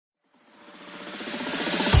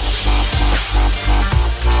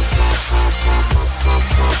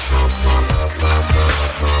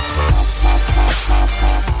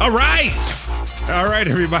right,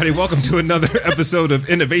 everybody, welcome to another episode of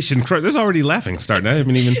Innovation Crush. There's already laughing starting. I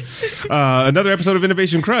haven't even... another episode of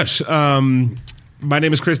Innovation Crush. My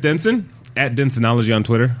name is Chris Denson, at Densonology on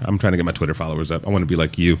Twitter. I'm trying to get my Twitter followers up. I want to be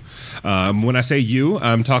like you. When I say you,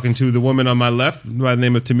 I'm talking to the woman on my left by the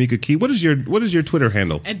name of Tamika Key. What is your Twitter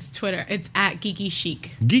handle? It's Twitter. It's at Geeky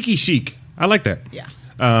Chic. Geeky Chic. I like that. Yeah.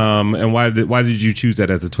 And why did you choose that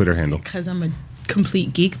as a Twitter handle? Because I'm a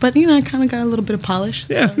complete geek, but I kind of got a little bit of polish.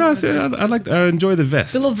 Yes, so I enjoy the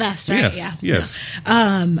vest. The little vest, right? Yes, yes.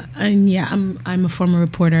 And yeah, I'm a former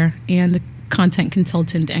reporter and a content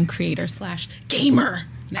consultant and creator / gamer.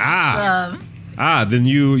 Then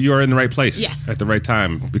you are in the right place. Yes. At the right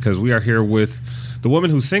time, because we are here with the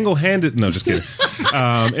woman who single-handed... No, just kidding.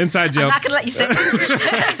 Inside joke. I'm not going to let you say that.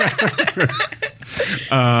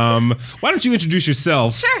 Why don't you introduce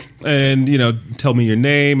yourself? Sure. And, tell me your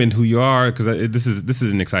name and who you are, because this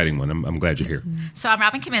is an exciting one. I'm glad you're here. So I'm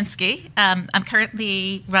Robin Kaminsky. I'm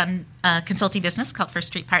currently run a consulting business called First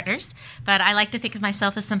Street Partners, but I like to think of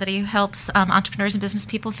myself as somebody who helps entrepreneurs and business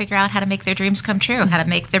people figure out how to make their dreams come true, how to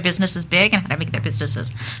make their businesses big, and how to make their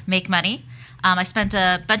businesses make money. I spent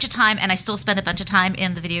a bunch of time, and I still spend a bunch of time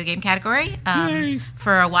in the video game category.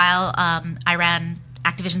 For a while, I ran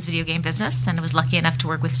Activision's video game business, and I was lucky enough to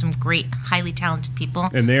work with some great, highly talented people.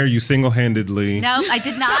 And there you single-handedly... No, I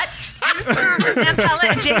did not. Sam Pella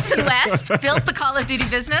and Jason West built the Call of Duty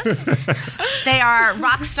business. They are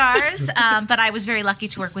rock stars, but I was very lucky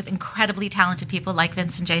to work with incredibly talented people like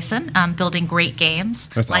Vince and Jason, building great games.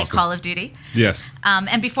 That's like awesome. Call of Duty. Yes.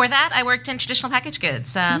 And before that, I worked in traditional packaged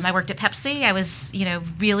goods. I worked at Pepsi. I was,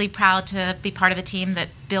 really proud to be part of a team that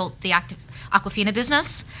built the Aquafina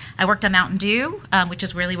business. I worked on Mountain Dew, which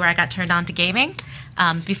is really where I got turned on to gaming.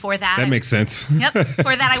 Before that... That makes sense. Yep.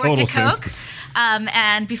 Before that, I worked at Coke. Sense.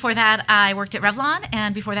 And before that, I worked at Revlon.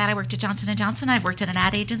 And before that, I worked at Johnson & Johnson. I've worked at an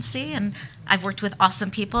ad agency. And I've worked with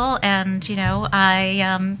awesome people. And,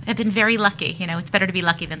 I have been very lucky. It's better to be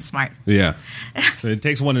lucky than smart. Yeah. So it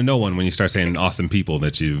takes one to know one when you start saying awesome people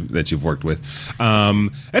that you've worked with.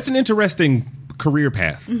 That's an interesting career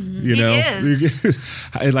path. It is.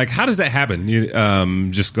 Like, how does that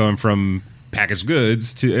happen? Just going from packaged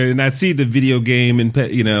goods to, and I see the video game and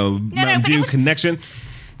Mountain Dew connection,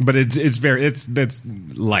 but that's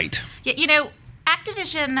light. Yeah,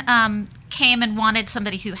 Activision came and wanted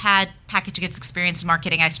somebody who had packaged goods experience in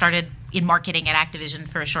marketing. I started in marketing at Activision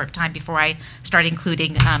for a short time before I started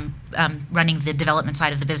including running the development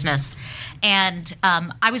side of the business. And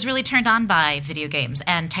I was really turned on by video games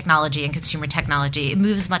and technology and consumer technology. It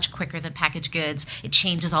moves much quicker than packaged goods. It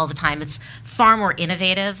changes all the time. It's far more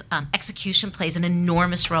innovative. Execution plays an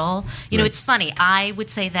enormous role. Right. It's funny. I would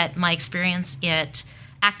say that my experience at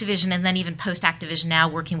Activision and then even post-Activision now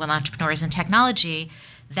working with entrepreneurs in technology,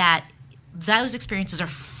 that those experiences are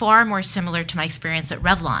far more similar to my experience at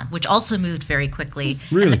Revlon, which also moved very quickly.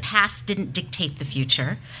 Really? And the past didn't dictate the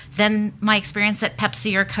future. Than my experience at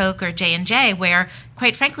Pepsi or Coke or J&J, where,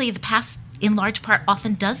 quite frankly, the past, in large part,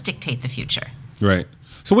 often does dictate the future. Right.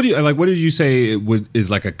 So what did you say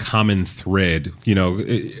is like a common thread?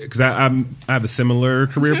 Because I have a similar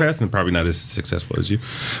career path and probably not as successful as you,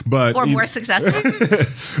 but more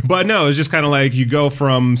successful. But no, it's just kind of like you go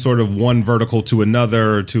from sort of one vertical to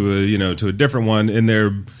another to a different one. In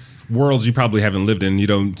their worlds you probably haven't lived in. You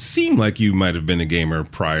don't seem like you might have been a gamer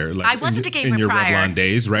prior. Like I wasn't a gamer in your prior. Revlon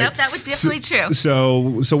days, right? Nope, that would be definitely true.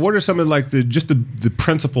 So what are some of like the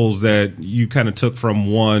principles that you kind of took from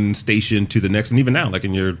one station to the next, and even now, like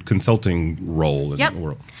in your consulting role in the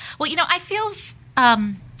world? Well, I feel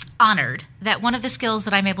honored that one of the skills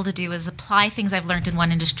that I'm able to do is apply things I've learned in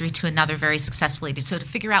one industry to another very successfully. So to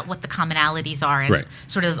figure out what the commonalities are and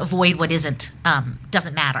sort of avoid what isn't,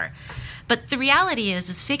 doesn't matter. But the reality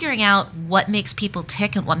is figuring out what makes people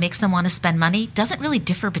tick and what makes them want to spend money doesn't really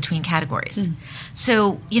differ between categories.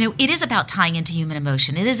 So, it is about tying into human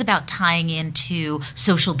emotion. It is about tying into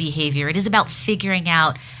social behavior. It is about figuring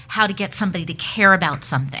out how to get somebody to care about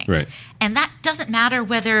something. Right. And that doesn't matter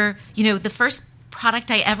whether, the first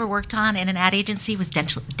product I ever worked on in an ad agency was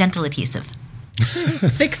dental adhesive.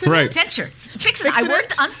 Fix it. Right. Denture. Fix it. I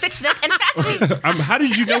worked on Fix It and Fast Teeth. How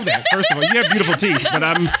did you know that? First of all, you have beautiful teeth, but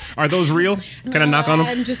are those real? Can I knock on them?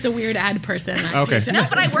 I'm just a weird ad person. Okay. No,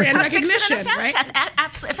 but I worked on Fix recognition, It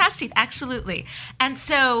and Fast Teeth. Absolutely. And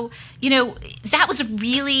so, that was a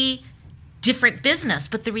really different business.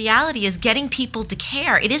 But the reality is getting people to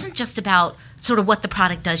care. It isn't just about sort of what the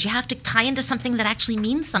product does. You have to tie into something that actually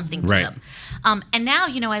means something to them. And now,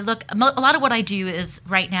 I look, a lot of what I do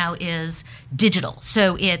right now is digital.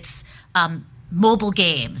 So it's mobile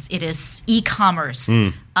games. It is e-commerce.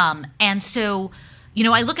 And so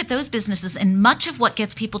I look at those businesses, and much of what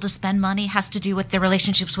gets people to spend money has to do with their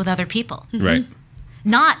relationships with other people. Right.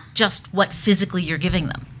 Not just what physically you're giving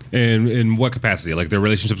them. And in what capacity? Like their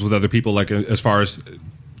relationships with other people, like as far as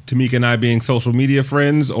Tamika and I being social media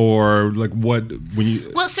friends, or like what when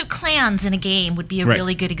you? Well, so clans in a game would be a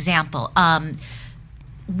really good example.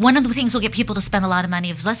 One of the things will get people to spend a lot of money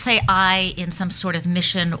is, let's say I, in some sort of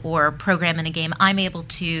mission or program in a game, I'm able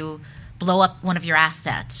to blow up one of your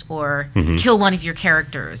assets or kill one of your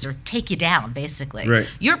characters or take you down, basically. Right.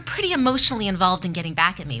 You're pretty emotionally involved in getting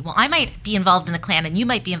back at me. Well, I might be involved in a clan and you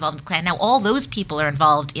might be involved in a clan. Now, all those people are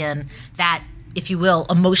involved in that, if you will,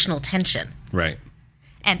 emotional tension. Right.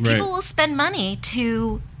 And people will spend money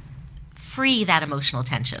to free that emotional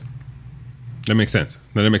tension. That makes sense.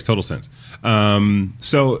 That makes total sense.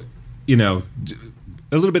 So,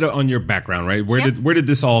 a little bit on your background, right? Where did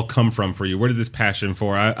this all come from for you? Where did this passion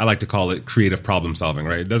for? I like to call it creative problem solving,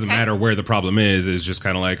 right? It doesn't matter where the problem is. It's just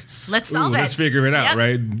kind of like let's solve it. Let's figure it out,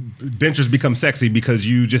 right? Dentures become sexy because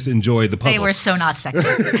you just enjoy the puzzle. They were so not sexy.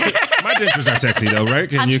 My dentures are sexy though,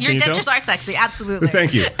 right? Your dentures are sexy, absolutely.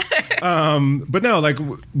 Thank you. But no, like,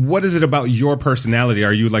 what is it about your personality?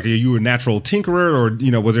 Are you a natural tinkerer,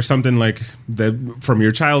 or was there something like that from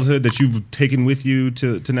your childhood that you've taken with you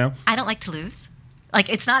to now? I don't like to lose. Like,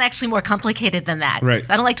 it's not actually more complicated than that. Right.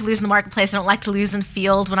 I don't like to lose in the marketplace. I don't like to lose in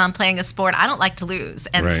field when I'm playing a sport. I don't like to lose.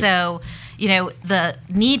 And so, the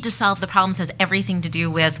need to solve the problems has everything to do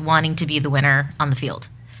with wanting to be the winner on the field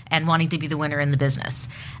and wanting to be the winner in the business.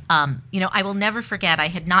 I will never forget, I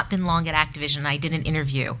had not been long at Activision. I did an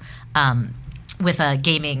interview with a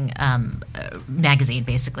gaming magazine,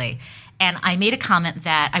 basically. And I made a comment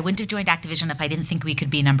that I wouldn't have joined Activision if I didn't think we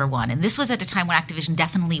could be number one. And this was at a time when Activision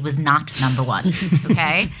definitely was not number one,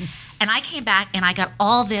 okay? And I came back and I got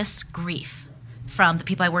all this grief from the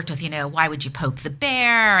people I worked with, why would you poke the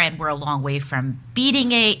bear? And we're a long way from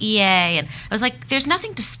beating EA. And I was like, there's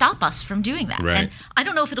nothing to stop us from doing that. Right. And I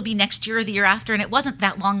don't know if it'll be next year or the year after. And it wasn't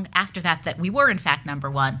that long after that we were, in fact,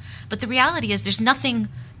 number one. But the reality is there's nothing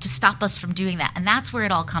to stop us from doing that. And that's where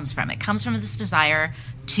it all comes from. It comes from this desire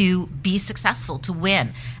to be successful, to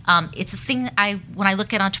win. It's a thing when I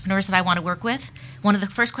look at entrepreneurs that I want to work with, one of the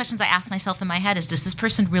first questions I ask myself in my head is, does this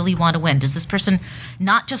person really want to win? Does this person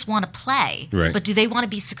not just want to play, but do they want to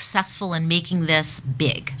be successful in making this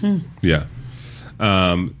big? Yeah.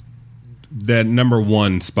 That number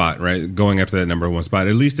one spot, right? Going after that number one spot,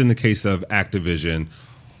 at least in the case of Activision,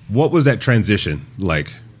 what was that transition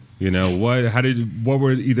like? What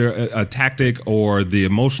were either a tactic or the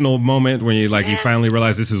emotional moment when you finally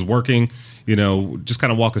realize this is working? Just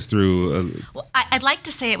kind of walk us through. Well, I'd like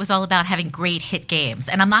to say it was all about having great hit games,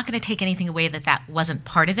 and I'm not going to take anything away that wasn't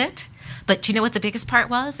part of it. But do you know what the biggest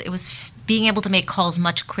part was? It was being able to make calls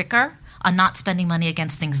much quicker on not spending money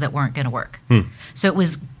against things that weren't going to work. So it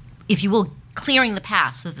was, if you will, clearing the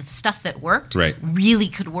path so that the stuff that worked really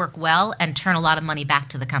could work well and turn a lot of money back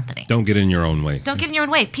to the company. Don't get in your own way. Don't get in your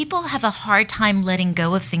own way. People have a hard time letting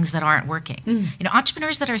go of things that aren't working.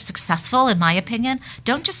 Entrepreneurs that are successful, in my opinion,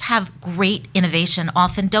 don't just have great innovation,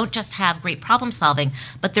 often don't just have great problem solving,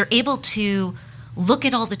 but they're able to look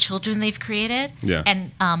at all the children they've created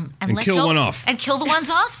and let kill go, one off. And kill the ones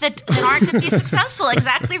off that aren't going to be successful.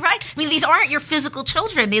 Exactly right. I mean, these aren't your physical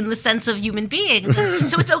children in the sense of human beings.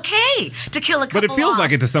 So it's okay to kill a couple. But it feels off.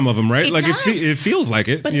 like it to some of them, right? It feels like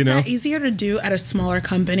it. But is that easier to do at a smaller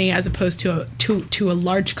company as opposed to a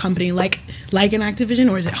large company like an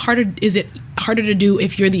Activision, or is it harder? Is it harder to do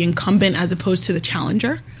if you're the incumbent as opposed to the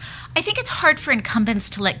challenger? I think it's hard for incumbents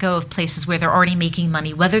to let go of places where they're already making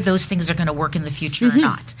money, whether those things are going to work in the future or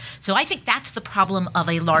not. So I think that's the problem of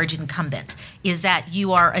a large incumbent, is that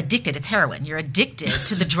you are addicted. It's heroin. You're addicted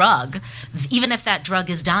to the drug, even if that drug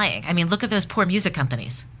is dying. I mean, look at those poor music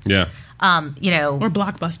companies. Yeah. Or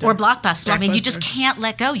Blockbuster. I mean, you just can't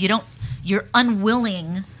let go. You're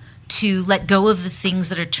unwilling to let go of the things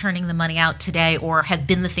that are churning the money out today or have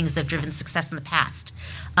been the things that have driven success in the past.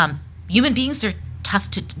 Human beings are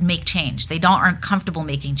tough to make change. They aren't comfortable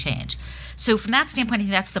making change. So from that standpoint, I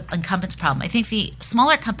think that's the incumbent's problem. I think the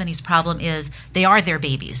smaller company's problem is they are their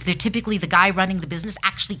babies. They're typically the guy running the business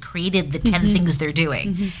actually created the 10 things they're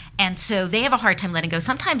doing. And so they have a hard time letting go.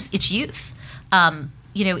 Sometimes it's youth.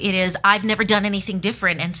 It is, I've never done anything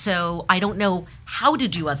different, and so I don't know how to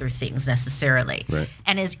do other things necessarily. Right.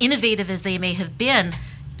 And as innovative as they may have been,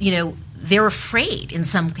 they're afraid in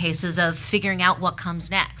some cases of figuring out what comes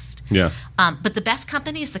next. Yeah. But the best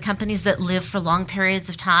companies, the companies that live for long periods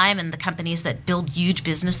of time and the companies that build huge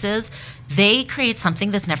businesses, they create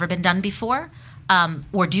something that's never been done before,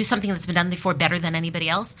 or do something that's been done before better than anybody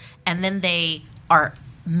else, and then they are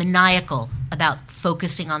maniacal about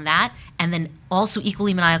focusing on that, and then also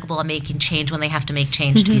equally maniacal on making change when they have to make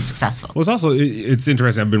change to be successful. Well, it's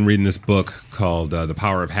interesting. I've been reading this book called The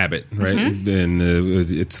Power of Habit, right? And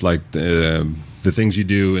it's like the things you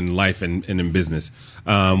do in life and in business,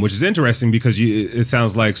 which is interesting because it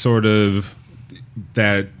sounds like sort of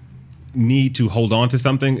that need to hold on to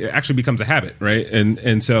something, it actually becomes a habit, right?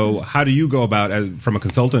 And so how do you go about, from a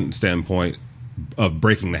consultant standpoint, of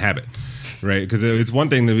breaking the habit? Right, because it's one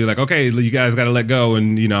thing to be like, okay, you guys got to let go,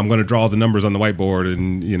 and I'm going to draw the numbers on the whiteboard,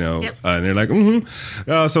 and and they're like,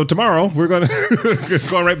 so tomorrow we're going to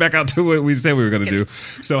going right back out to what we said we were going to do.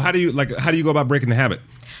 So how do you go about breaking the habit?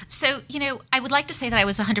 So, I would like to say that I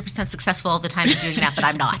was 100% successful all the time in doing that, but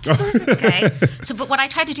I'm not. Okay. But what I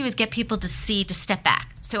try to do is get people to step back.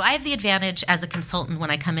 So I have the advantage as a consultant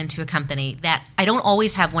when I come into a company that I don't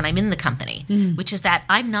always have when I'm in the company, which is that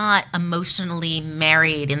I'm not emotionally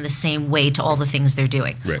married in the same way to all the things they're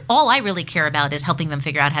doing. Right. All I really care about is helping them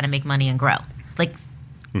figure out how to make money and grow.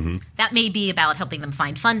 That may be about helping them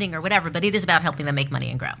find funding or whatever, but it is about helping them make money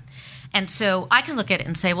and grow. And so I can look at it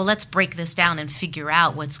and say, well, let's break this down and figure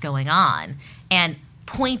out what's going on and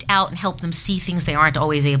point out and help them see things they aren't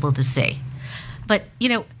always able to see. But,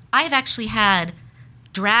 I've actually had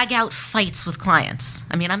drag out fights with clients.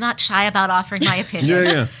 I mean, I'm not shy about offering my opinion.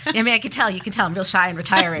 Yeah. I mean, you can tell I'm real shy and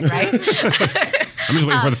retiring, right? I'm just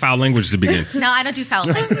waiting for the foul language to begin. No, I don't do foul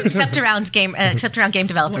language except around game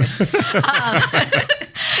developers.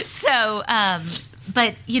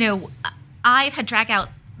 But I've had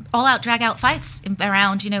all-out drag-out fights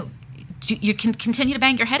around, you can continue to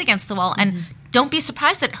bang your head against the wall, and don't be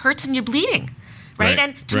surprised that it hurts and you're bleeding, right?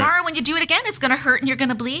 And tomorrow when you do it again, it's going to hurt and you're going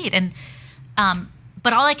to bleed. And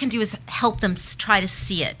but all I can do is help them try to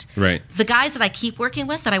see it. Right. The guys that I keep working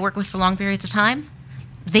with, that I work with for long periods of time,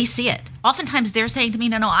 they see it. Oftentimes they're saying to me,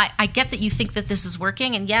 no, I get that you think that this is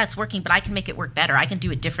working, and yeah, it's working, but I can make it work better. I can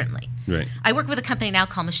do it differently. Right. I work with a company now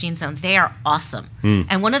called Machine Zone. They are awesome.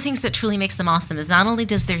 And one of the things that truly makes them awesome is not only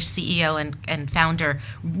does their CEO and founder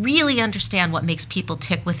really understand what makes people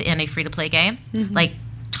tick within a free-to-play game, like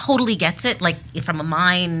totally gets it, like from a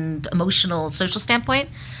mind, emotional, social standpoint,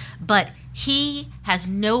 but he has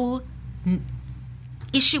no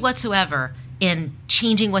issue whatsoever in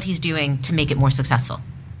changing what he's doing to make it more successful.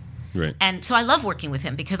 Right. And so I love working with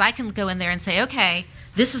him because I can go in there and say, okay,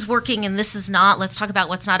 this is working and this is not. Let's talk about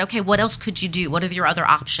what's not. Okay, what else could you do? What are your other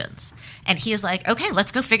options? And he is like, okay,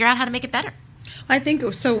 let's go figure out how to make it better. I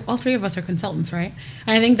think so. All three of us are consultants, right?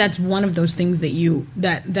 And I think that's one of those things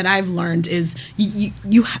that I've learned is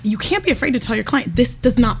you can't be afraid to tell your client this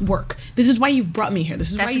does not work. This is why you brought me here.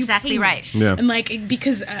 This is that's why you exactly right. Yeah. And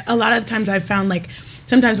because a lot of the times I've found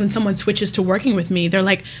sometimes when someone switches to working with me, they're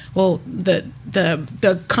like, well, the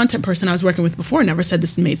content person I was working with before never said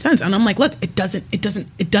this made sense. And I'm like, look, it doesn't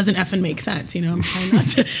effing make sense. I'm trying not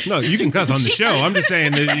to. No, you can cuss on the show. I'm just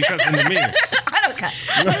saying that you cuss into me. I don't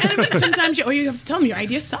cuss. Sometimes you have to tell them your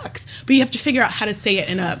idea sucks, but you have to figure out how to say it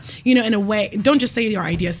in a way. Don't just say your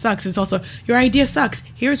idea sucks. It's also your idea sucks.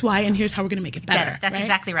 Here's why, and here's how we're going to make it better. That's right?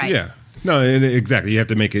 exactly right. Yeah. No, exactly. You have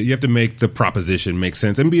to make it. You have to make the proposition make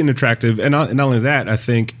sense and being attractive. And not only that, I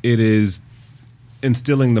think it is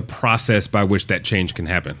instilling the process by which that change can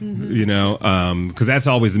happen. Because that's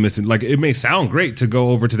always the missing. Like, it may sound great to go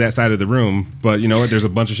over to that side of the room, but you know what? There's a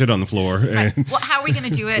bunch of shit on the floor. Right. Well, how are we going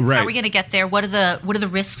to do it? Right. How are we going to get there? What are the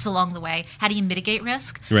risks along the way? How do you mitigate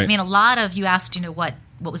risk? Right. I mean, a lot of you asked, what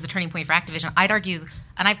was the turning point for Activision? I'd argue,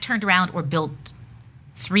 and I've turned around or built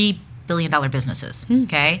 $3 billion businesses.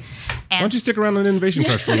 Okay. And why don't you stick around on Innovation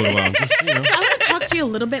Crush for a little while? Just, I want to talk to you a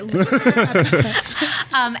little bit later.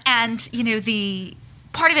 And the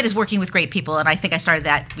part of it is working with great people, and I think I started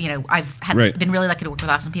that. I've been really lucky to work with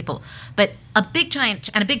awesome people. But a big chunk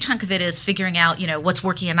of it is figuring out what's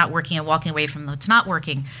working and not working, and walking away from what's not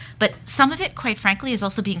working. But some of it, quite frankly, is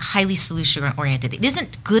also being highly solution oriented. It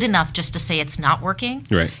isn't good enough just to say it's not working.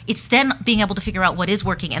 Right. It's then being able to figure out what is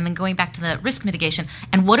working, and then going back to the risk mitigation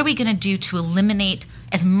and what are we going to do to eliminate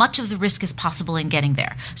as much of the risk as possible in getting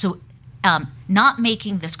there. So. Not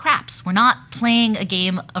making this craps. We're not playing a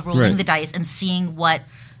game of rolling the dice and seeing what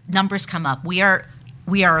numbers come up. We are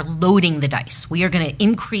loading the dice. We are going to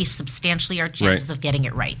increase substantially our chances of getting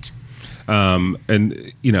it right.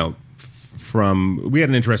 We had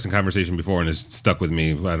an interesting conversation before, and it's stuck with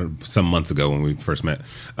me some months ago when we first met,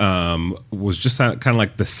 was just kind of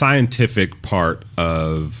like the scientific part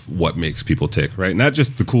of what makes people tick, right? Not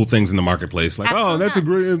just the cool things in the marketplace, like, Absolutely. oh, that's a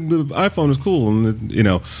great, the iPhone is cool,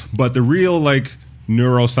 and but the real, like,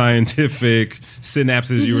 neuroscientific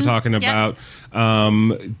synapses you were talking about.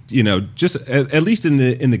 Just at least in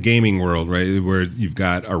the gaming world, right, where you've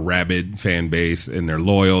got a rabid fan base and they're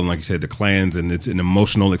loyal, and like you said, the clans, and it's an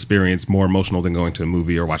emotional experience, more emotional than going to a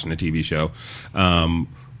movie or watching a TV show. I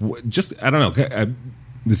don't know.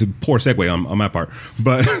 This is a poor segue on my part,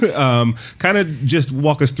 but kind of just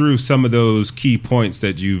walk us through some of those key points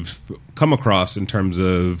that you've come across in terms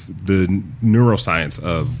of the neuroscience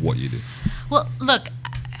of what you do. Well, look,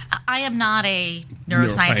 I am not a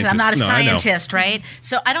neuroscientist. I'm not a scientist, right?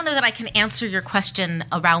 So I don't know that I can answer your question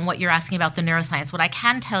around what you're asking about the neuroscience. What I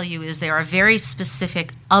can tell you is there are very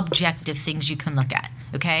specific objective things you can look at,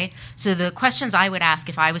 okay? So the questions I would ask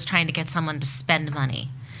if I was trying to get someone to spend money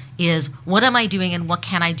is, what am I doing and what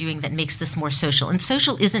can I doing that makes this more social? And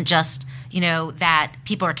social isn't just, that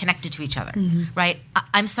people are connected to each other, right?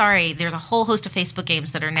 I'm sorry, there's a whole host of Facebook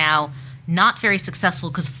games that are now not very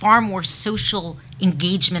successful because far more social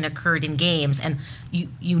engagement occurred in games, and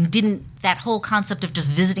you didn't, that whole concept of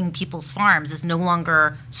just visiting people's farms is no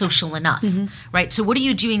longer social enough, right? So what are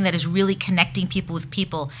you doing that is really connecting people with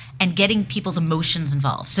people and getting people's emotions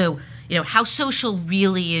involved? So how social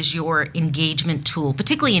really is your engagement tool,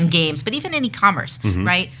 particularly in games, but even in e-commerce,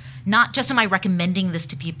 right? Not just am I recommending this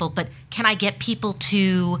to people, but can I get people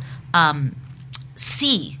to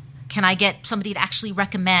see? Can I get somebody to actually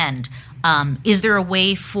recommend? Is there a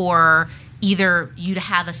way for either you to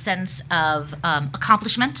have a sense of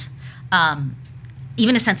accomplishment,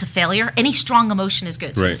 even a sense of failure? Any strong emotion is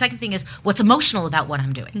good. So the second thing is, what's emotional about what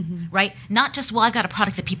I'm doing, right? Not just, well, I've got a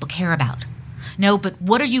product that people care about. No, but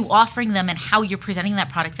what are you offering them and how you're presenting that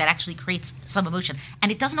product that actually creates some emotion? And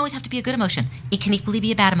it doesn't always have to be a good emotion. It can equally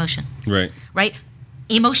be a bad emotion. Right?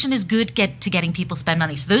 Emotion is good to getting people spend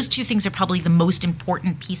money. So those two things are probably the most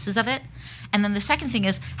important pieces of it. And then the second thing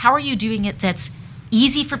is, how are you doing it that's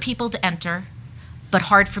easy for people to enter, but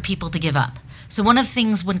hard for people to give up? So one of the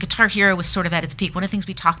things when Guitar Hero was sort of at its peak, one of the things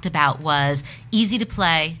we talked about was easy to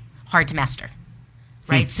play, hard to master.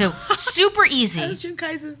 Right? So super easy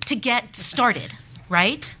to get started,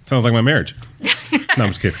 right? Sounds like my marriage. No, I'm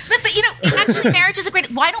just kidding. But actually marriage is a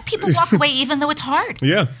great, why don't people walk away even though it's hard?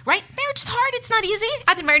 Yeah. Right? Marriage is hard. It's not easy.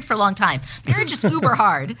 I've been married for a long time. Marriage is uber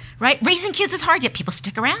hard, right? Raising kids is hard, yet people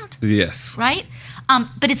stick around. Yes. Right?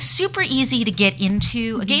 But it's super easy to get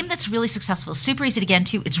into. A game that's really successful, super easy to get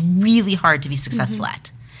into. It's really hard to be successful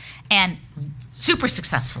at. And super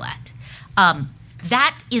successful at.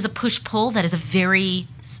 That is a push-pull that is a very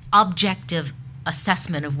objective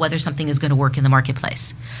assessment of whether something is going to work in the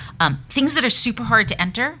marketplace. Things that are super hard to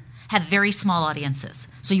enter have very small audiences.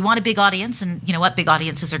 So you want a big audience, and you know what? Big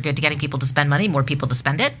audiences are good to getting people to spend money, more people to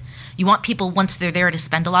spend it. You want people, once they're there, to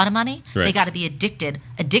spend a lot of money. They got to be addicted.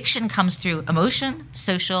 Addiction comes through emotion,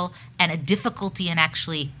 social, and a difficulty in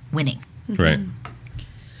actually winning. Right.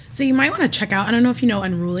 So you might want to check out, I don't know if you know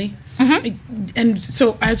Unruly. And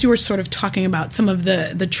so as you were sort of talking about some of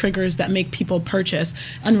the triggers that make people purchase,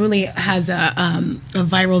 Unruly has a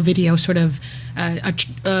viral video sort of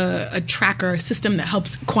a tracker system that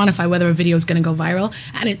helps quantify whether a video is going to go viral.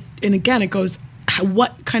 And again, it goes,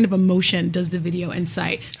 what kind of emotion does the video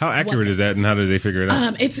incite? How accurate is that, and how do they figure it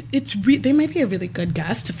out? They might be a really good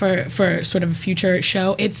guest for sort of a future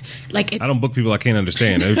show. It's like I don't book people I can't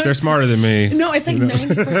understand. If they're smarter than me. No, it's like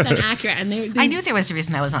 90% accurate, and they I knew there was a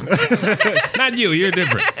reason I was on. Not you. You're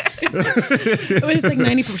different. It's like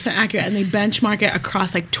 90% accurate, and they benchmark it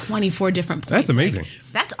across like 24 different points. That's amazing.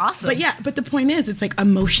 That's awesome. But the point is, it's like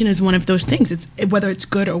emotion is one of those things. It's whether it's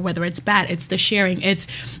good or whether it's bad. It's the sharing. It's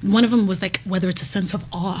one of them was like whether it's a sense of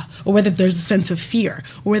awe or whether there's a sense of fear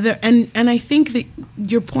or whether and I think that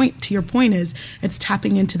your point is it's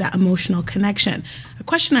tapping into that emotional connection. A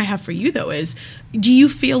question I have for you though is, do you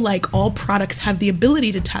feel like all products have the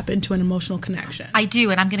ability to tap into an emotional connection? I do,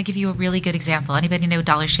 and I'm going to give you a really good example. Anybody know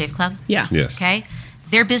Dollar Shave Club? Yeah. Yes. Okay.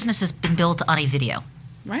 Their business has been built on a video.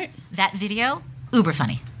 Right. That video, uber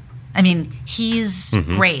funny. I mean, he's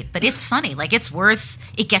great, but it's funny. Like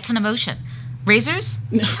it gets an emotion. Razors?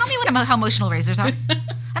 No. Tell me how emotional razors are.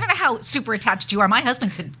 I don't know how super attached you are. My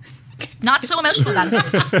husband could not so emotional about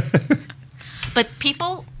his razors. But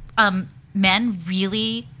people, men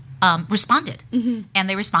really responded. And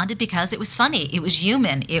they responded because it was funny. It was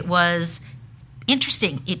human. It was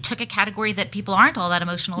interesting. It took a category that people aren't all that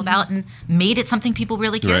emotional about and made it something people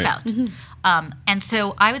really care about. And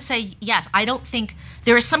so I would say, yes, I don't think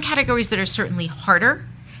there are some categories that are certainly harder.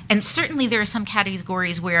 And certainly there are some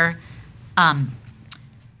categories where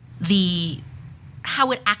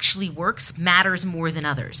how it actually works matters more than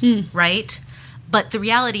others, right? But the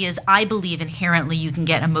reality is I believe inherently you can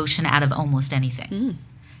get emotion out of almost anything.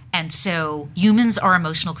 And so humans are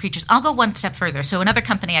emotional creatures. I'll go one step further. So another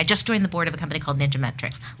company, I just joined the board of a company called Ninja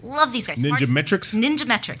Metrics. Love these guys. Ninja Metrics? Ninja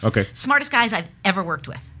Metrics. Okay. Smartest guys I've ever worked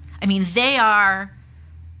with. I mean, they are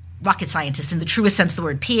rocket scientists in the truest sense of the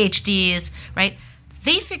word, PhDs, right?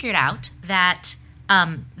 They figured out that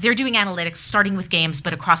they're doing analytics starting with games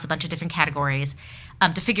but across a bunch of different categories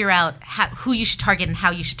to figure out who you should target and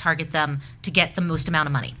how you should target them to get the most amount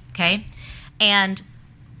of money, okay? And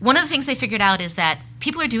one of the things they figured out is that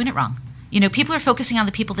people are doing it wrong. People are focusing on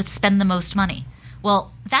the people that spend the most money.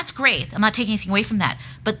 Well, that's great. I'm not taking anything away from that.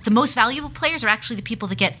 But the most valuable players are actually the people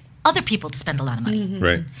that get other people to spend a lot of money. Mm-hmm.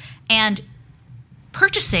 Right. And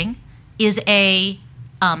purchasing is a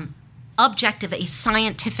objective, a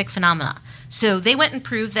scientific phenomena. So they went and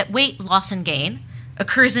proved that weight loss and gain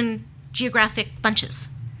occurs in geographic bunches,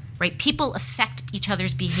 right? People affect each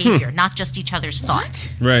other's behavior, not just each other's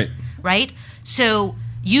thoughts. Right. Right? So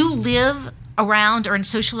you live around or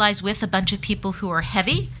socialize with a bunch of people who are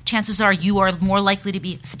heavy, chances are you are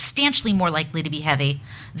substantially more likely to be heavy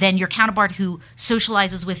than your counterpart who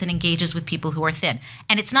socializes with and engages with people who are thin.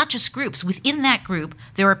 And it's not just groups. Within that group,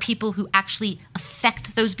 there are people who actually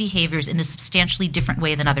affect those behaviors in a substantially different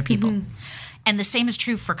way than other people. Mm-hmm. And the same is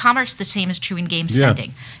true for commerce. The same is true in game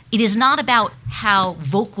spending. Yeah. It is not about how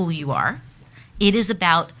vocal you are. It is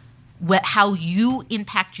about how you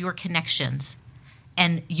impact your connections.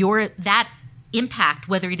 And that impact,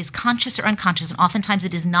 whether it is conscious or unconscious, and oftentimes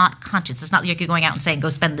it is not conscious. It's not like you're going out and saying,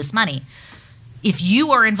 go spend this money. If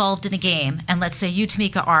you are involved in a game, and let's say you,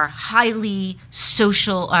 Tamika, are highly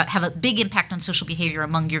social, have a big impact on social behavior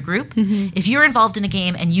among your group, if you're involved in a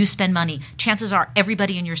game and you spend money, chances are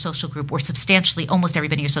everybody in your social group, or substantially almost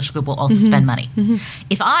everybody in your social group, will also spend money.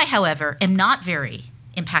 If I, however, am not very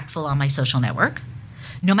impactful on my social network,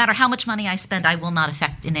 no matter how much money I spend, I will not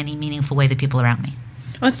affect in any meaningful way the people around me.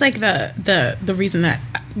 Well, it's like the reason that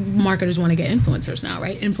marketers want to get influencers now,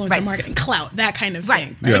 right? Influencer marketing, clout, that kind of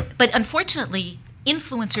thing. Right? Yeah. But unfortunately,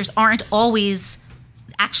 influencers aren't always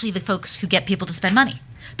actually the folks who get people to spend money.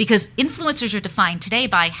 Because influencers are defined today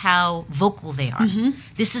by how vocal they are.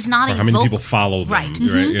 This is not how many people follow them. Right.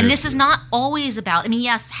 Right? Yeah. And this is not always about,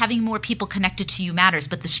 yes, having more people connected to you matters,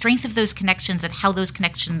 but the strength of those connections and how those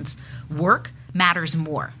connections work matters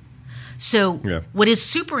more. So what is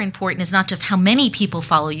super important is not just how many people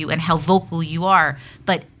follow you and how vocal you are,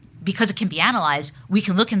 but because it can be analyzed, we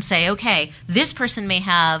can look and say, okay, this person may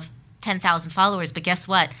have 10,000 followers, but guess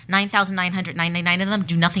what? 9,999 of them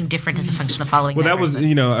do nothing different as a function of following. Well, that was,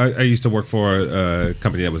 I used to work for a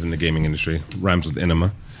company that was in the gaming industry, rhymes with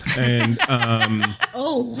enema. And it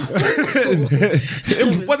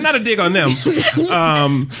was not a dig on them,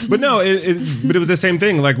 but no, but it was the same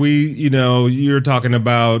thing. Like you're talking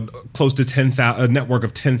about close to 10,000, a network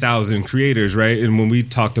of 10,000 creators, right? And when we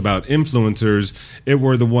talked about influencers, it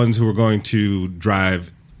were the ones who were going to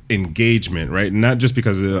drive engagement, right? Not just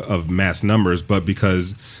because of mass numbers, but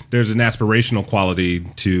because there's an aspirational quality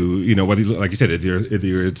to, whether, like you said,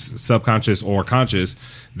 either it's subconscious or conscious,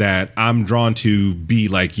 that I'm drawn to be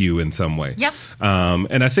like you in some way. Yep.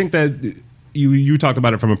 And I think that you talked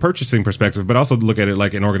about it from a purchasing perspective, but also look at it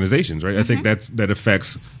like in organizations, right? I think that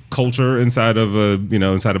affects culture inside of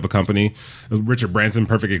a company. Richard Branson,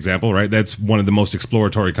 perfect example, right? That's one of the most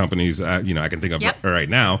exploratory companies I can think of right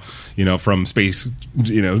now. From space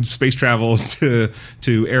travel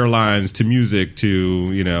to airlines to music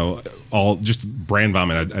to all just brand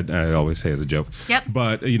vomit. I always say as a joke. Yep.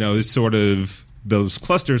 But it's sort of. Those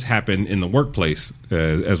clusters happen in the workplace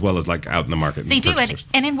as well as like out in the market. They do,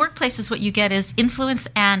 and in workplaces what you get is influence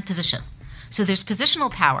and position. So there's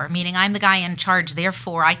positional power, meaning I'm the guy in charge,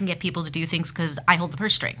 therefore I can get people to do things because I hold the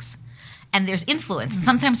purse strings. And there's influence, and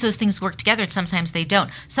sometimes those things work together and sometimes they don't.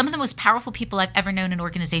 Some of the most powerful people I've ever known in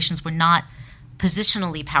organizations were not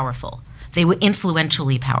positionally powerful. They were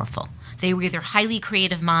influentially powerful. They were either highly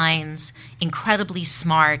creative minds, incredibly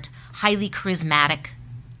smart, highly charismatic.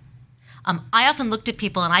 I often looked at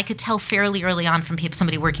people and I could tell fairly early on from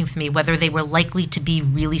somebody working for me whether they were likely to be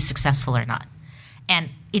really successful or not. And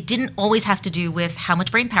it didn't always have to do with how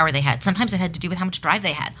much brain power they had. Sometimes it had to do with how much drive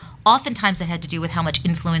they had. Oftentimes it had to do with how much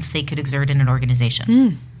influence they could exert in an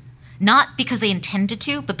organization. Not because they intended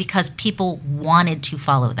to, but because people wanted to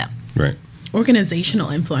follow them. Right. Organizational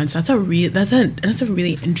influence. That's a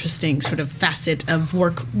really interesting sort of facet of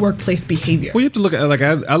workplace behavior. Well, you have to look at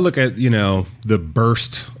I look at the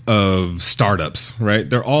burst of startups, right?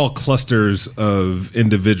 They're all clusters of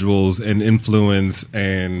individuals and influence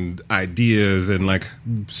and ideas, and like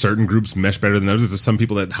certain groups mesh better than others. There's some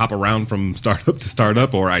people that hop around from startup to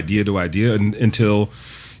startup or idea to idea until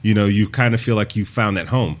you kind of feel like you found that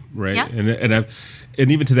home, right? Yeah. And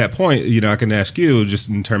even to that point, I can ask you just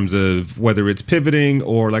in terms of whether it's pivoting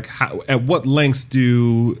or like at what lengths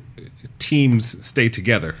do teams stay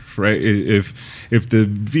together, right? If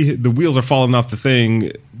the wheels are falling off the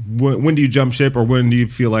thing, when do you jump ship, or when do you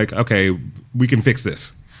feel like, okay, we can fix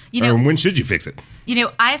this? Or when should you fix it?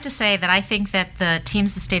 I have to say that I think that the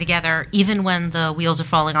teams that stay together, even when the wheels are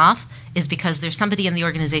falling off, is because there's somebody in the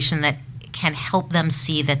organization that can help them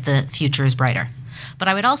see that the future is brighter. But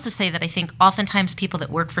I would also say that I think oftentimes people that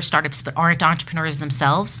work for startups but aren't entrepreneurs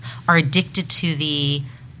themselves are addicted to the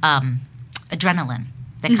adrenaline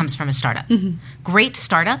that comes from a startup. Great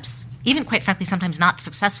startups, even quite frankly sometimes not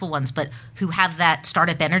successful ones, but who have that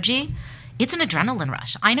startup energy, it's an adrenaline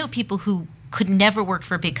rush. I know people who could never work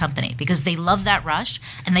for a big company because they love that rush,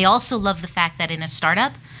 and they also love the fact that in a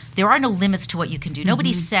startup, there are no limits to what you can do.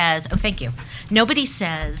 Nobody says, oh, thank you. Nobody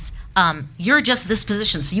says, you're just this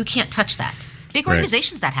position, so you can't touch that. Big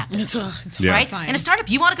organizations, that happens. It's right? fine. In a startup,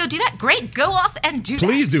 you want to go do that? Great, go off and do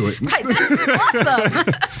Please that. do it. Right, that's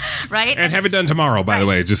awesome. Right? And have it done tomorrow, by the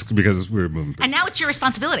way, just because we're moving. And now it's your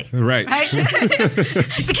responsibility. Right.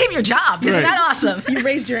 It became your job. Isn't that awesome? You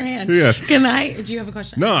raised your hand. Yes. Can I? Do you have a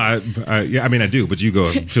question? No, I do, but you go.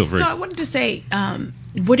 Feel free. So I wanted to say,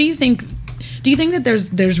 what do you think? Do you think that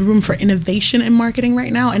there's room for innovation in marketing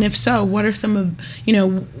right now? And if so, what are some of,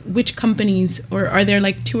 which companies, or are there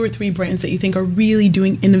like 2 or 3 brands that you think are really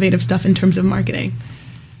doing innovative stuff in terms of marketing?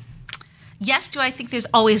 Yes, do I think there's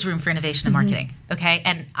always room for innovation in marketing? Okay.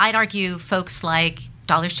 And I'd argue folks like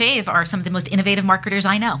Dollar Shave are some of the most innovative marketers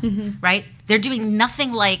I know, right? They're doing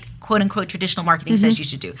nothing like quote unquote traditional marketing says you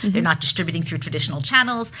should do. They're not distributing through traditional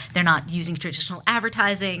channels. They're not using traditional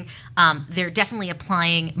advertising. They're definitely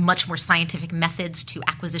applying much more scientific methods to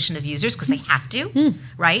acquisition of users because they have to,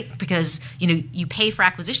 right? Because, you pay for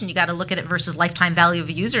acquisition, you got to look at it versus lifetime value of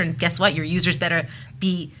a user. And guess what? Your users better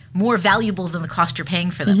be more valuable than the cost you're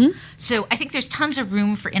paying for them. So I think there's tons of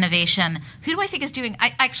room for innovation. Who do I think is doing?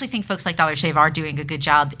 I actually think folks like Dollar Shave are doing a good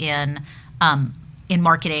job in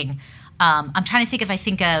marketing. I'm trying to think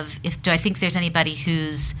do I think there's anybody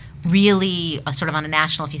who's really sort of on a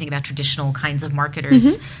national, if you think about traditional kinds of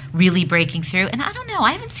marketers, really breaking through. And I don't know,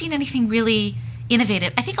 I haven't seen anything really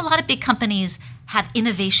innovative. I think a lot of big companies have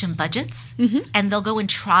innovation budgets, and they'll go and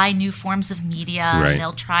try new forms of media, and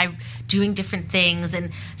they'll try doing different things.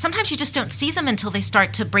 And sometimes you just don't see them until they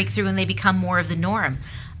start to break through and they become more of the norm.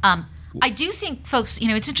 I do think, folks,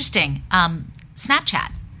 it's interesting.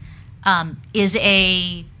 Snapchat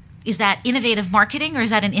is that innovative marketing, or is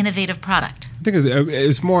that an innovative product? I think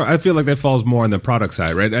it's more. I feel like that falls more on the product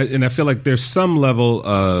side, right? And I feel like there's some level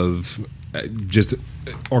of just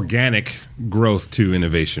organic growth to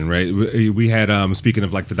innovation, right? We had, speaking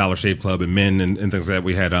of like the Dollar Shave Club and men and things like that,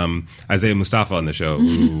 we had Isaiah Mustafa on the show,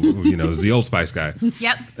 who is the Old Spice guy.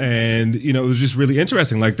 Yep. And, it was just really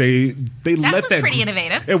interesting. Like they let that. Pretty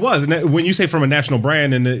innovative. It was. And when you say from a national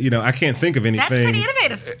brand, and, I can't think of anything. That's pretty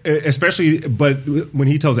innovative. Especially, but when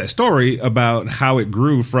he tells that story about how it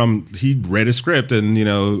grew from, he read a script and,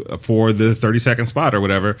 for the 30-second spot or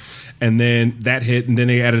whatever, and then that hit, and then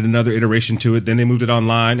they added another iteration to it, then they moved it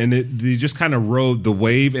online, and they just kind of rode the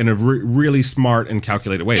wave in a really smart and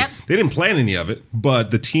calculated way. Yep. They didn't plan any of it, but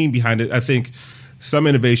the team behind it, I think some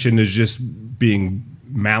innovation is just being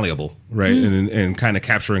malleable, right? And kind of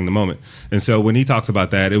capturing the moment. And so when he talks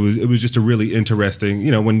about that, it was just a really interesting,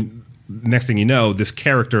 when next thing you know, this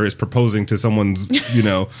character is proposing to someone's,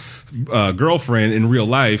 girlfriend in real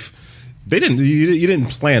life. You didn't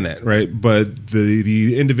plan that, right? But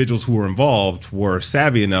the individuals who were involved were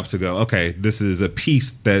savvy enough to go, okay, this is a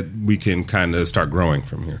piece that we can kind of start growing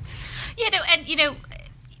from here.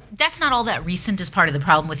 That's not all that recent as part of the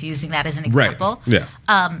problem with using that as an example. Right.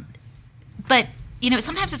 Yeah. But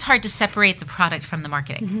sometimes it's hard to separate the product from the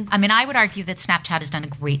marketing. I mean, I would argue that Snapchat has done a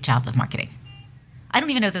great job of marketing. I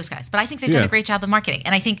don't even know those guys, but I think they've done a great job of marketing.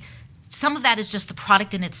 And I think some of that is just the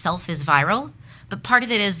product in itself is viral. But part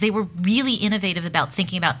of it is they were really innovative about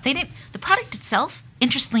thinking about the product itself.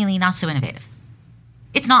 Interestingly, not so innovative.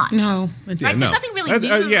 It's not. No, right? There's nothing really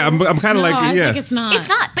new. I'm kind of I think it's not. It's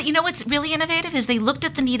not. But what's really innovative is they looked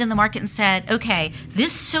at the need in the market and said, okay,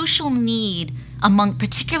 this social need among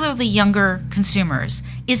particularly younger consumers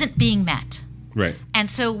isn't being met. Right.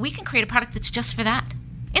 And so we can create a product that's just for that.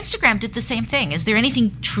 Instagram did the same thing. Is there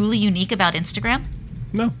anything truly unique about Instagram?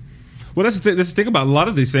 No. Well, that's the thing about a lot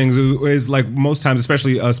of these things is like most times,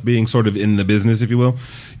 especially us being sort of in the business, if you will,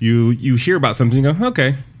 you hear about something and go,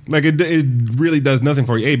 okay, Like it really does nothing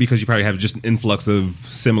for you, because you probably have just an influx of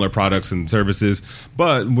similar products and services.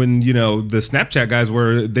 But when the Snapchat guys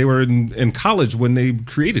were in college when they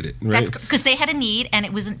created it, right? That's because they had a need and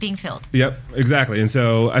it wasn't being filled. Yep, exactly. And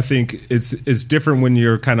so I think it's different when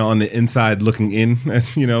you're kind of on the inside looking in,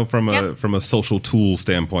 from a social tool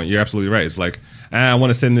standpoint. You're absolutely right. It's like, I want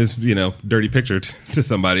to send this dirty picture to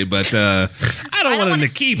somebody, but I don't want them to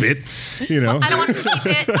keep it. Well, I don't want it to keep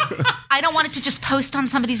it. I don't want it to just post on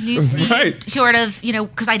somebody's newsfeed, right. Sort of,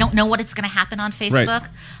 because I don't know what it's going to happen on Facebook.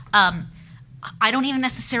 Right. I don't even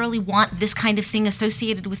necessarily want this kind of thing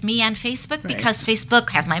associated with me and Facebook, because Facebook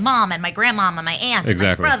has my mom and my grandmom and my aunt and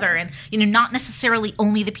my brother, and not necessarily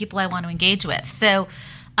only the people I want to engage with. So,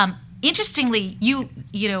 interestingly, you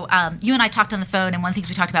and I talked on the phone, and one of the things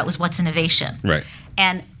we talked about was what's innovation. Right.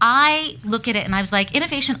 And I look at it and I was like,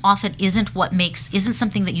 innovation often isn't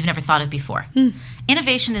something that you've never thought of before.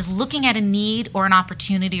 Innovation is looking at a need or an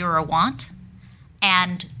opportunity or a want,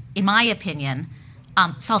 and in my opinion,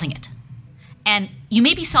 solving it. And you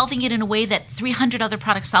may be solving it in a way that 300 other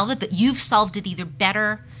products solve it, but you've solved it either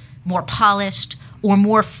better, more polished, or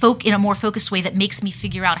in a more focused way that makes me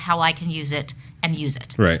figure out how I can use it and use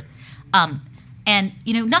it. Right. And,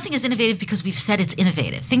 nothing is innovative because we've said it's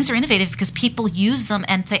innovative. Things are innovative because people use them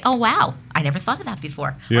and say, oh, wow, I never thought of that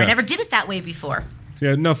before. Yeah. Or I never did it that way before.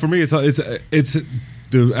 Yeah, no, for me, it's I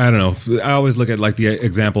don't know. I always look at like the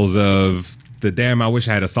examples of the damn, I wish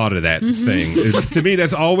I had thought of that thing. To me,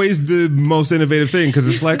 that's always the most innovative thing, because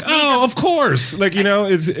it's like, oh, of course. Like,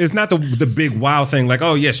 it's not the big wow thing. Like,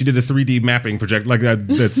 oh, yes, you did a 3D mapping project. Like,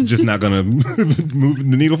 that's just not going to move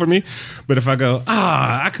the needle for me. But if I go,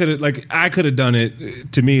 I could have done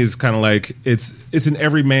it, to me, is kind of like, it's an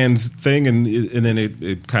every man's thing. And then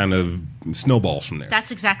it kind of snowballs from there.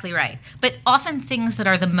 That's exactly right. But often things that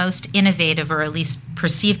are the most innovative, or at least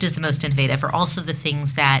perceived as the most innovative, are also the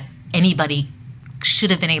things that anybody should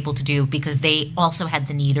have been able to do because they also had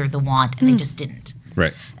the need or the want, and they just didn't.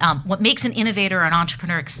 Right. What makes an innovator or an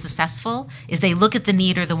entrepreneur successful is they look at the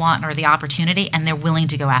need or the want or the opportunity, and they're willing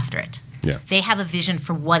to go after it. Yeah. They have a vision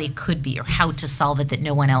for what it could be or how to solve it that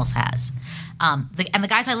no one else has. And the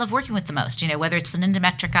guys I love working with the most, whether it's the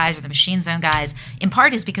Ninjametric guys or the Machine Zone guys, in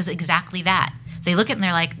part is because exactly that. They look at it and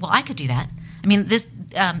they're like, well, I could do that. I mean, this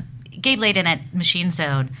Gabe Layden at Machine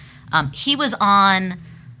Zone, he was on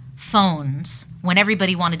phones when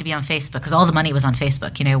everybody wanted to be on Facebook, because all the money was on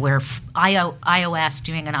Facebook, where iOS,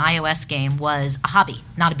 doing an iOS game was a hobby,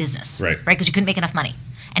 not a business. Right. Because you couldn't make enough money.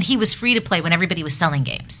 And he was free to play when everybody was selling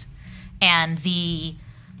games. And the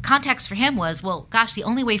context for him was, well, gosh, the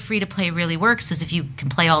only way free to play really works is if you can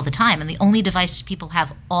play all the time. And the only device people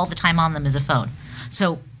have all the time on them is a phone.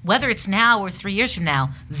 So whether it's now or 3 years from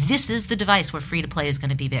now, this is the device where free to play is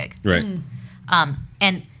going to be big. Right.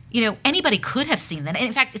 And anybody could have seen that. And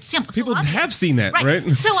in fact, it's simple. People have seen that, right?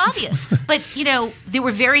 So obvious. But, there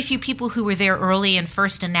were very few people who were there early and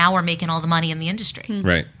first and now are making all the money in the industry.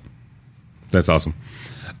 Right. That's awesome.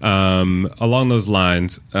 Along those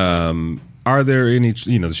lines, are there any,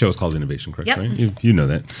 the show is called Innovation, correct? Yep. Right? You know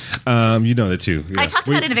that. You know that too. Yeah. I talked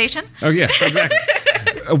about innovation. Oh, yes, exactly.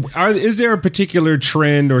 Is there a particular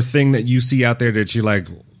trend or thing that you see out there that you're like,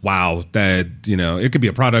 wow, that, it could be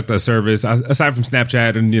a product, a service, aside from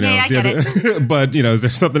Snapchat and, I get it. But, is there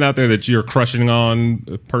something out there that you're crushing on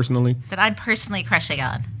personally? That I'm personally crushing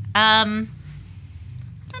on? I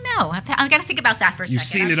don't know. I've got to think about that for a second. You've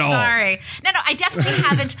seen it all. Sorry. No, I definitely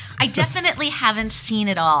haven't. I definitely haven't seen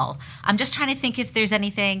it all. I'm just trying to think if there's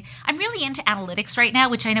anything. I'm really into analytics right now,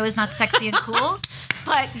 which I know is not sexy and cool.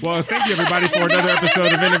 But well, thank you everybody for another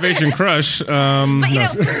episode of Innovation Crush. But part of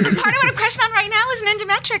what I'm crushing on right now is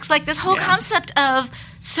Ninjametrics. Like this whole concept of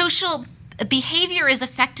social behavior is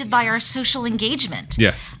affected by our social engagement.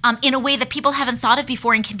 Yeah. In a way that people haven't thought of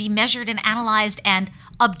before and can be measured and analyzed and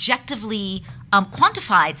objectively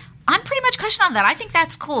quantified. I'm pretty much crushing on that. I think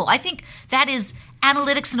that's cool. I think that is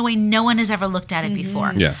analytics in a way no one has ever looked at it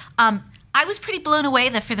before. Yeah. I was pretty blown away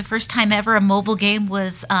that for the first time ever, a mobile game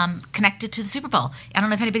was connected to the Super Bowl. I don't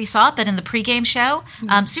know if anybody saw it, but in the pregame show,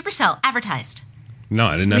 Supercell advertised. No,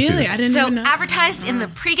 I did not see that. Really? I didn't even know. So advertised in the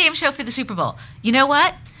pregame show for the Super Bowl. You know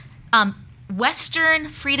what? Western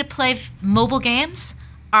free-to-play mobile games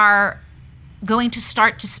are going to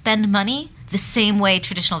start to spend money the same way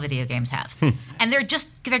traditional video games have. And they're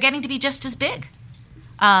getting to be just as big.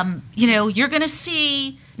 You're going to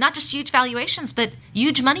see not just huge valuations, but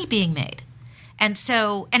huge money being made. And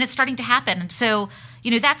it's starting to happen. And so,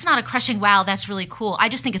 that's not a crushing wow, that's really cool. I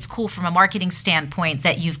just think it's cool from a marketing standpoint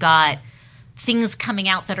that you've got things coming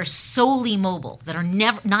out that are solely mobile, that are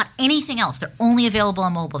not anything else. They're only available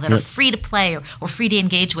on mobile, that are free to play or free to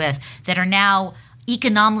engage with, that are now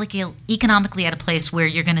economically at a place where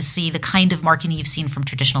you're going to see the kind of marketing you've seen from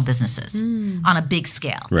traditional businesses on a big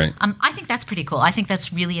scale. Right. I think that's pretty cool. I think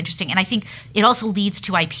that's really interesting. And I think it also leads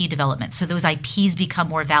to IP development. So those IPs become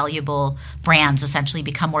more valuable, brands essentially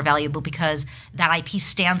become more valuable because that IP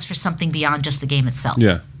stands for something beyond just the game itself.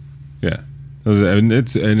 Yeah. Yeah. And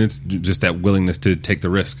it's just that willingness to take the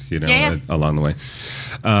risk, along the way.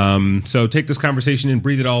 So take this conversation and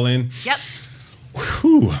breathe it all in. Yep.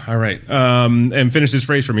 Whew. All right. And finish this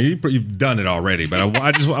phrase for me. You've done it already, but I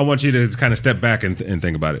want you to kind of step back and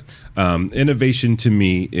think about it. Innovation to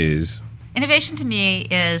me is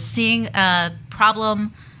seeing a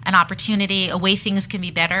problem, an opportunity, a way things can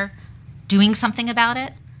be better, doing something about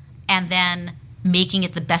it, and then making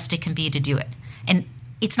it the best it can be to do it. And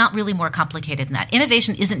it's not really more complicated than that.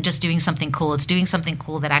 Innovation isn't just doing something cool. It's doing something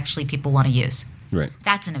cool that actually people want to use. Right.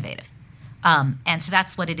 That's innovative. And so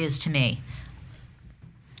that's what it is to me.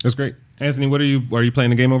 That's great. Anthony, what are you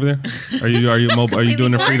playing a game over there? Are you mobile? Are you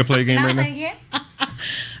doing a free to play game right now?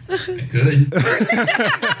 I could. Play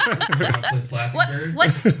Flappy Bird. What?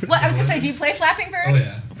 I was gonna say, do you play Flapping Bird? Oh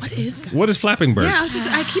yeah. What is that? What is Flapping Bird? Yeah,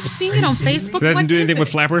 I keep seeing it on Facebook. Does that What do is anything it? with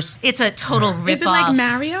flappers? It's a total ripoff. Is it like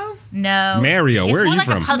Mario? No. Mario, where are you It's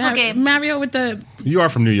more from? like a puzzle game. Mario with the You are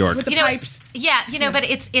from New York. pipes. Yeah, but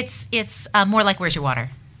it's more like Where's Your Water?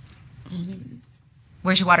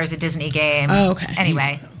 Where's Your Water is a Disney game. Oh, okay.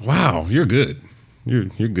 Anyway. Wow, you're good. You're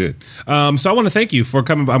good. So I want to thank you for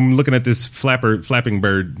coming. I'm looking at this Flapping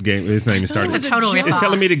Bird game. It's not even started. It's a total joke. ripoff. It's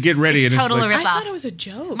telling me to get ready. It's and total it's like, ripoff. I thought it was a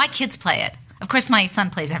joke. My kids play it. Of course, my son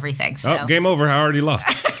plays everything. So. Oh, game over. I already lost.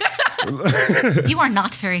 You are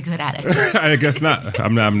not very good at it. I guess not.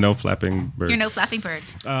 I'm no Flapping Bird. You're no Flapping Bird.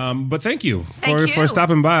 But thank you Thank you. for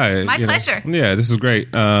stopping by. My pleasure. Yeah, this is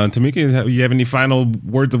great. Tamika, you have any final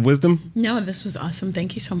words of wisdom? No, this was awesome.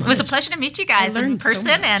 Thank you so much. It was a pleasure to meet you guys in learned so person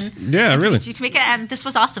much. and Yeah, and really. to meet you, Tamika. And this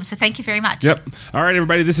was awesome. So thank you very much. Yep. All right,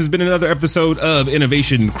 everybody. This has been another episode of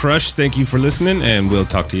Innovation Crush. Thank you for listening, and we'll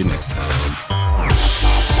talk to you next time.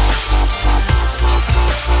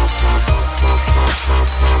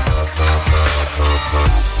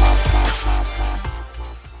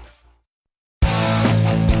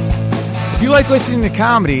 If you like listening to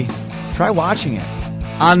comedy, try watching it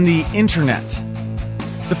on the internet.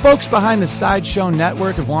 The folks behind the Sideshow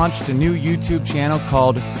Network have launched a new YouTube channel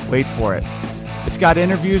called Wait For It. It's got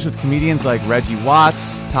interviews with comedians like Reggie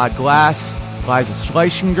Watts, Todd Glass, Liza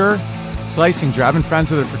Schlesinger. I've been friends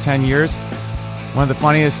with her for 10 years. One of the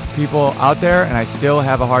funniest people out there, and I still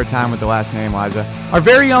have a hard time with the last name, Liza. Our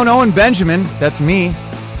very own Owen Benjamin, that's me,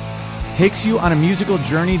 takes you on a musical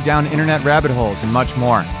journey down internet rabbit holes and much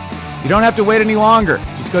more. You don't have to wait any longer.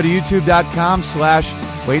 Just go to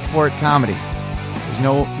youtube.com/waitforitcomedy. There's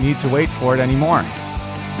no need to wait for it anymore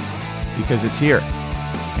because it's here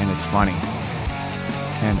and it's funny.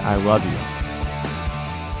 And I love you.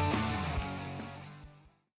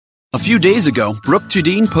 A few days ago, Brooke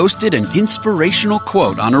Tudine posted an inspirational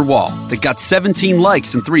quote on her wall that got 17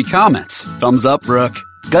 likes and 3 comments. Thumbs up, Brooke.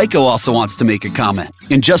 Geico also wants to make a comment.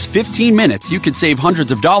 In just 15 minutes, you could save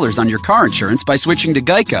hundreds of dollars on your car insurance by switching to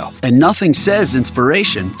Geico. And nothing says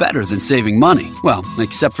inspiration better than saving money. Well,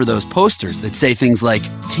 except for those posters that say things like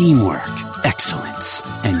teamwork, excellence,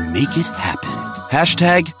 and make it happen.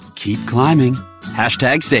 Hashtag keep climbing.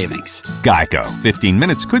 Hashtag savings. Geico. 15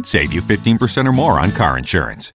 minutes could save you 15% or more on car insurance.